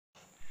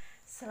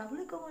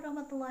Assalamualaikum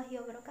warahmatullahi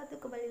wabarakatuh.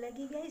 Kembali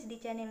lagi guys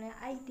di channelnya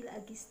Aidil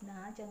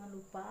Agisna. Jangan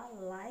lupa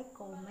like,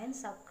 comment,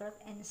 subscribe,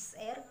 and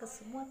share ke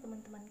semua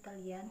teman-teman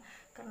kalian,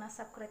 karena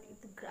subscribe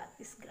itu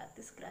gratis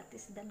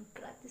dan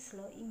gratis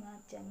loh.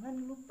 Ingat, jangan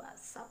lupa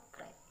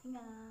subscribe,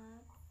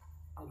 ingat.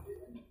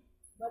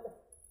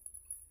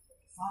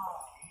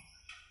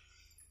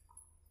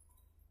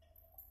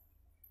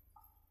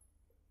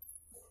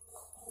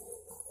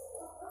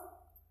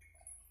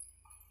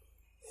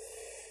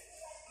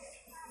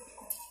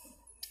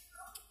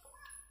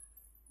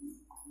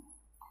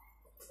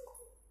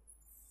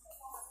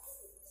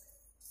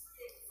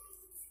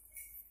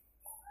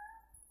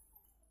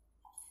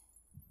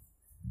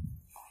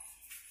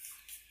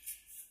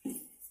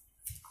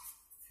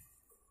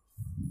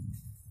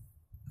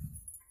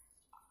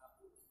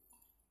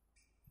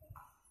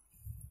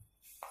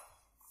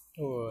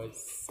 Oh,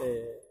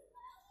 shit.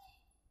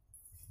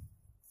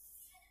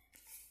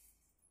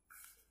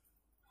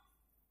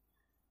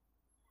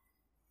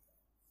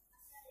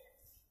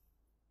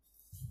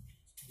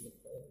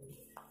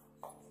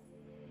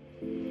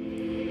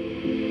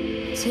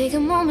 Take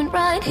a moment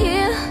right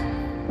here,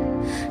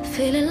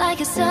 feeling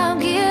like it's out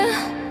gear,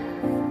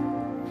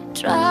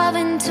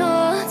 driving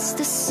towards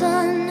the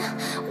sun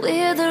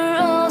with a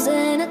rose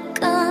and a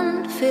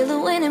gun. Feel the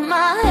wind in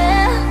my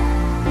hair,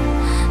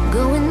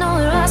 going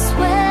nowhere I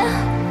swear,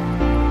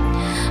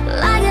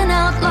 like an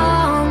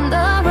outlaw on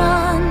the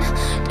run.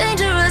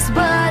 Dangerous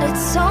but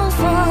it's so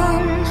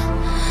fun,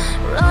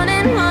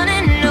 running,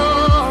 no,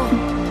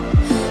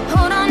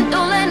 hold on,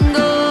 don't let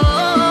go.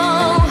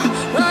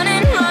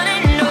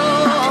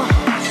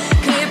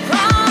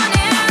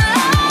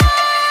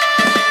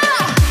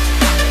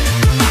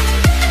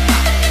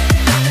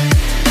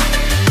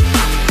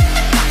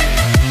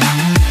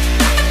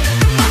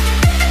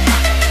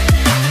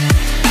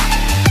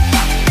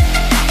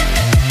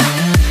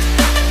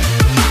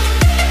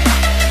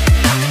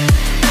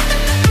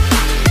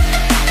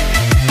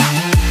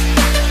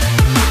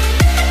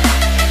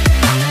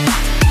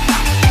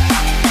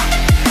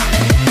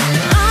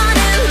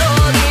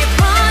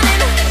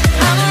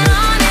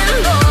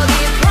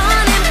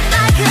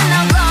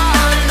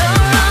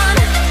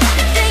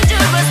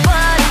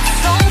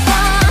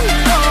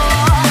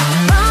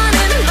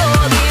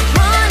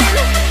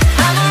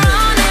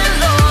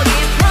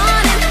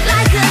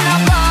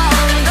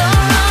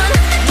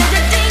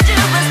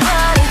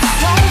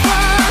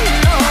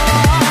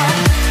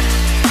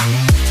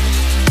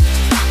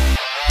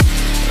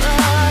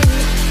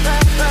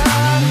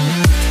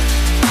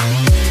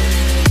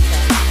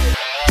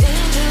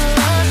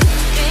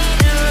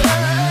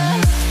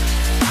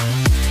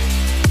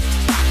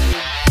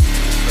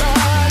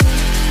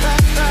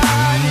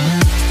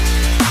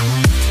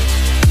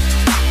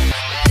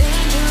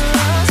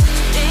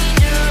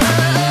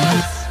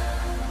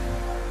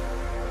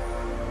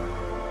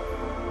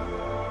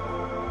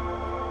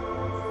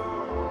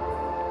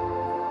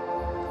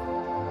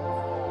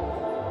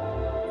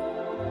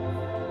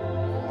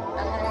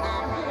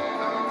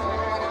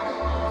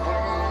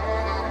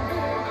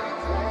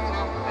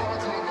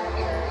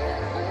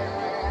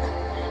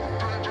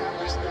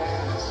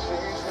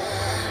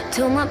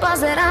 Told my boss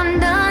that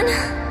I'm done,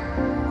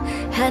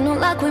 had no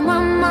luck with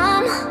my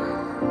mom.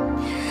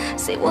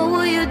 Say, what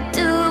will you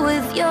do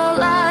with your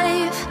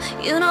life?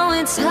 You know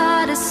it's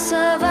hard to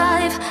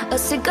survive. A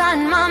cigar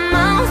in my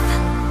mouth,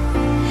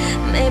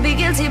 maybe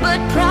guilty but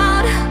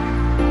proud.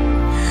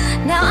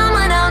 Now I'm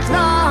an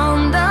outlaw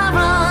on the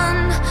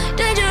run.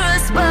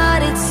 Dangerous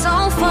but it's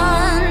so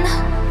fun,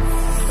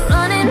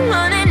 running,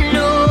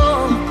 no,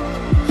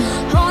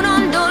 hold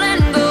on, don't let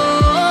go.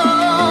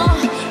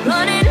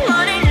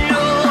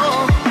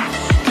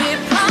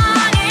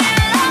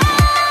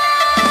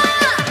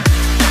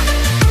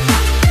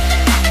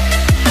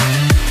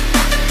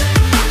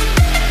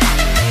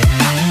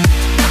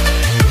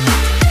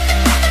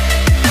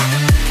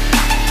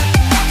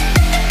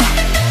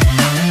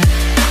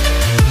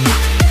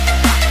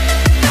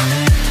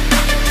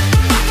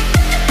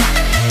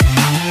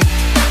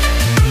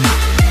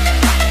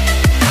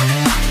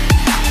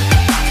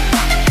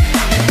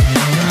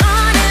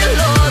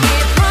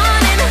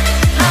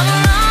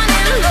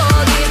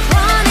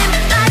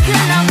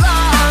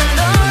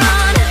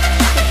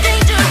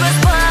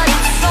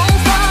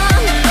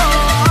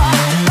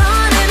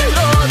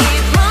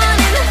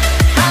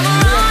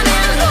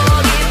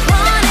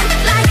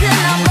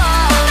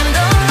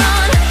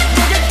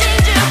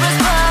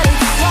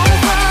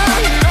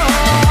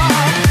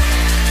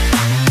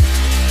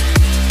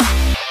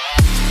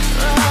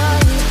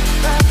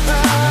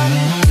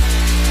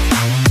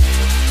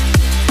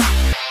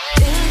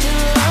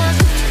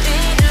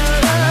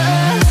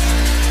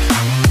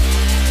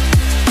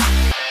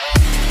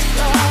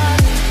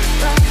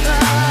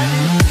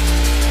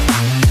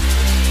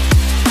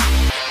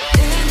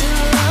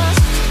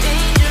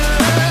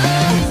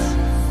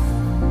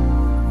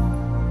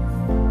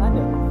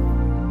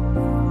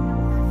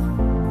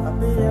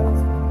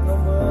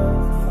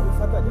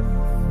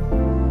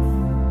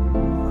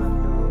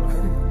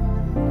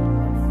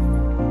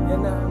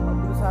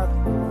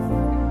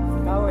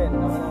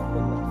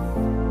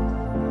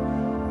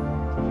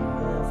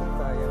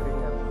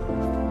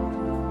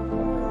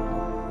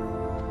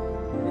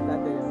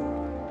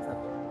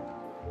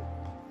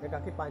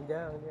 kaki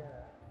panjang dia.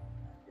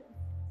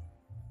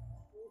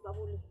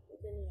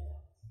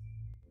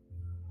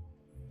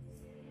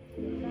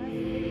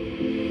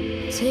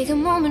 Take a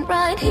moment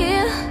right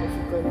here,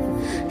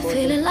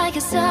 feeling like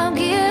it's out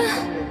gear.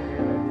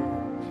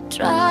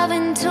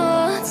 Driving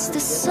towards the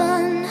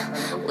sun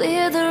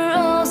with a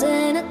rose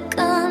and a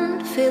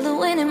gun. Feel the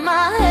wind in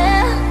my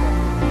hair,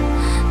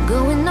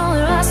 going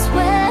nowhere I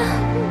swear.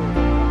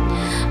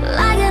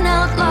 Like an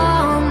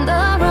outlaw on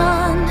the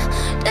run,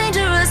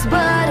 dangerous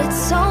but it's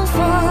so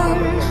fun.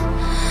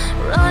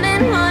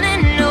 Running,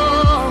 running, no.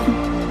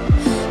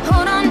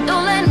 Hold on,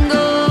 don't let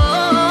go.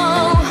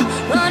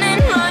 Running,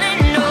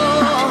 running, no.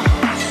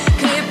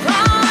 Keep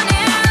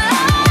running.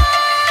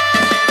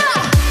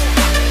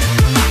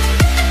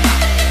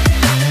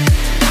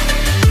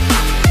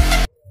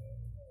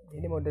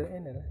 Ini model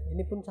N ya.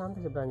 Ini pun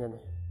cantik sebenarnya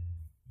nih.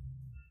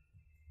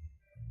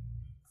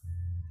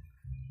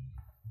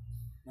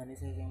 Mana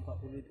saya yang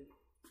 40 itu?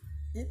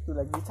 Itu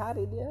lagi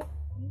cari dia.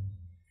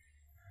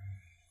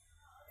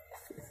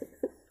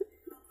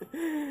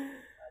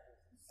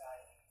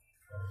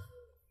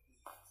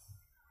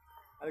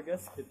 Halo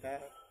guys, kita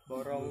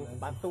borong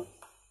sepatu.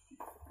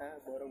 Nah,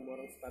 borong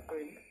sepatu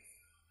ini.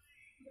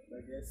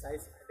 Bagian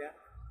size ada.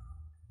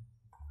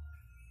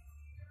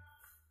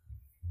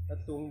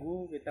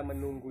 Kita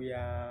menunggu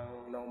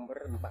yang nomor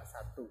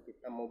 41.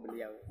 Kita mau beli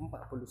yang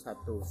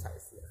 41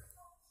 size-nya.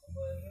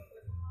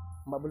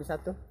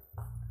 41.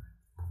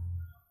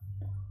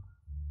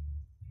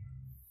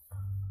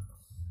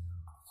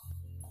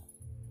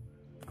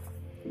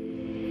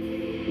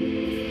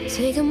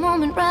 Take a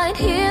moment right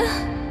here,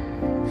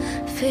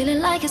 feeling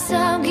like it's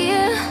out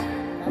gear.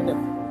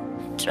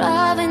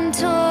 Driving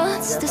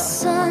towards the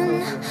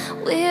sun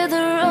with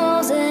a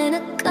rose and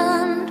a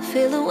gun.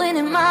 Feel the wind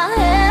in my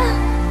hair,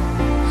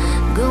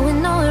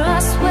 going nowhere I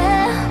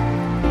swear.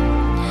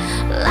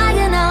 Like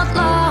an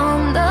outlaw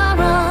on the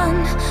run,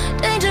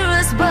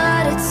 dangerous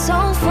but it's so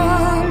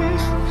fun.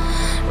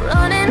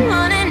 Running,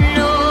 running,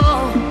 no.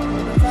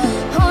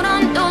 Hold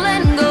on, don't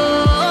let go.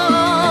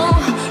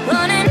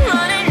 Running,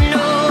 running,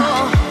 no.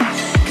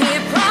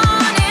 Keep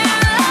running.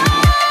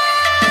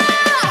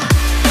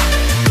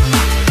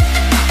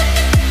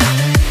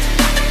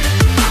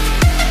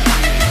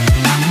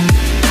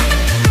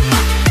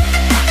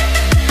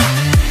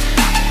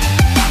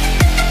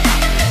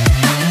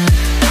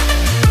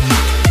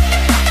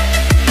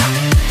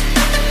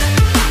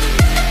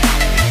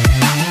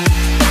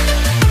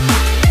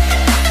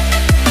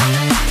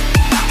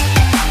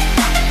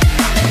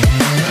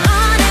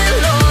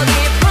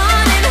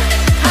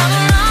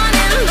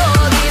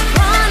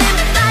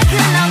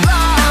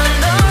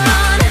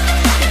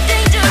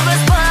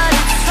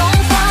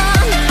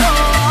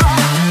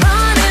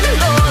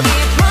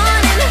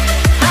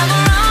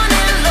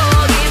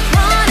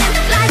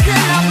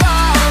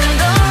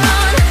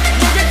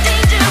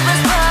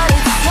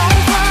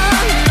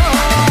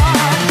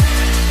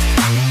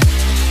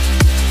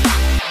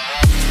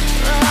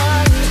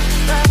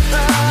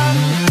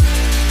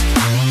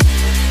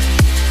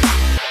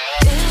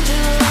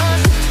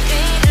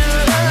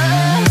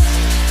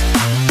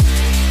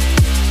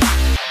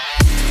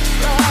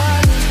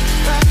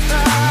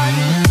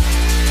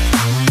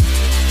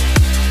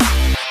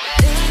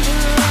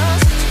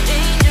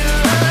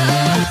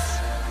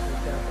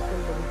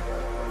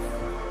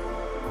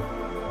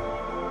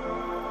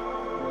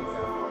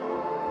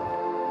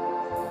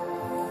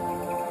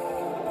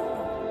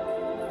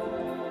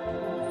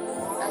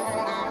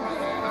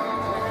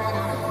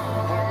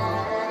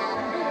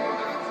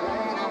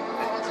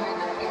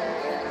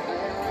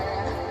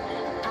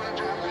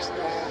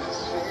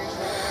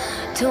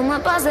 Told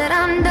my boss that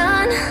I'm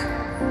done.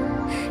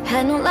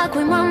 Had no luck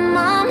with my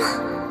mom.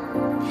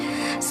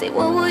 Say,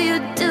 what will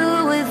you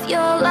do with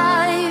your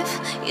life?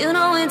 You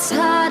know it's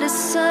hard to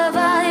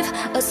survive.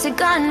 A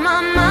cigar in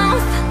my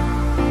mouth.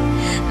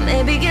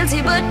 Maybe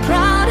guilty but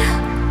proud.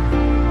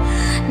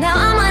 Now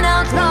I'm an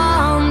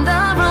outlaw on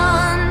the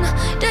run.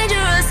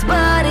 Dangerous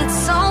but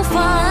it's so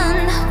fun.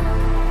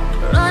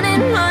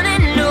 Running,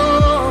 running, no.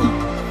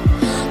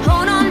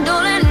 Hold on,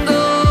 don't let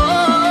go.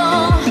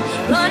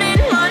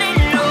 Running, running,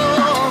 no.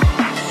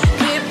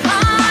 Keep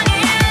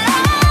running.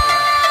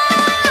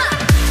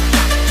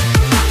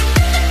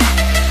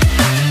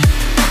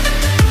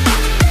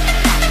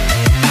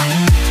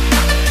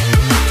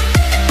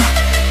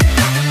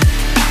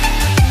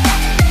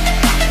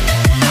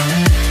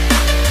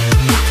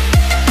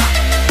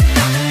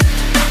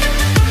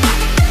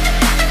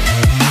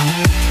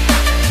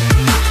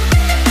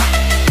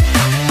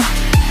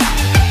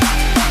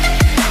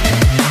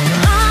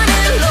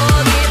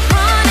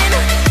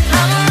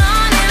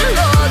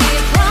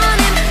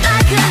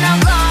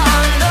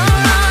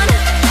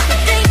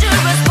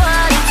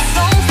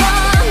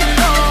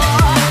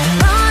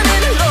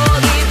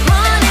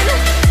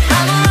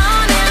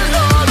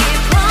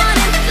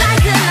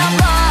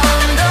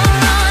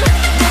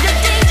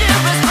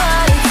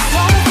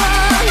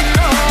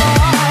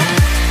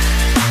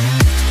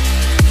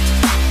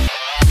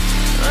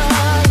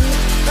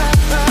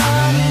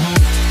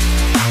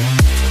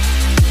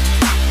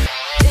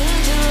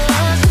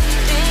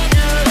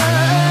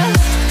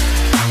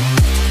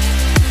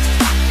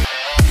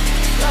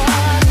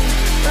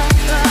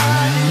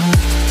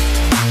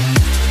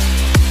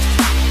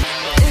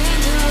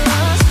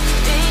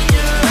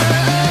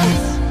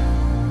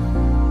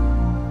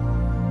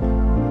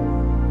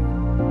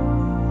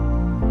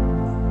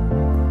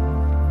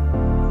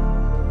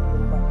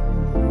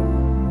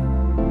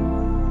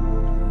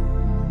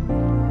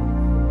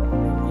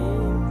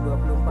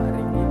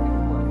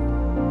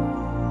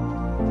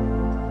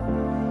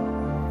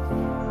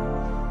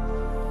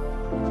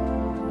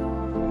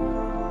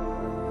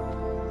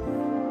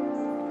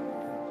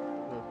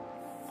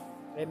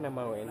 mana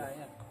mau ini?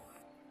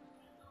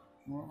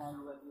 Mau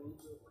malu lagi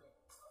itu.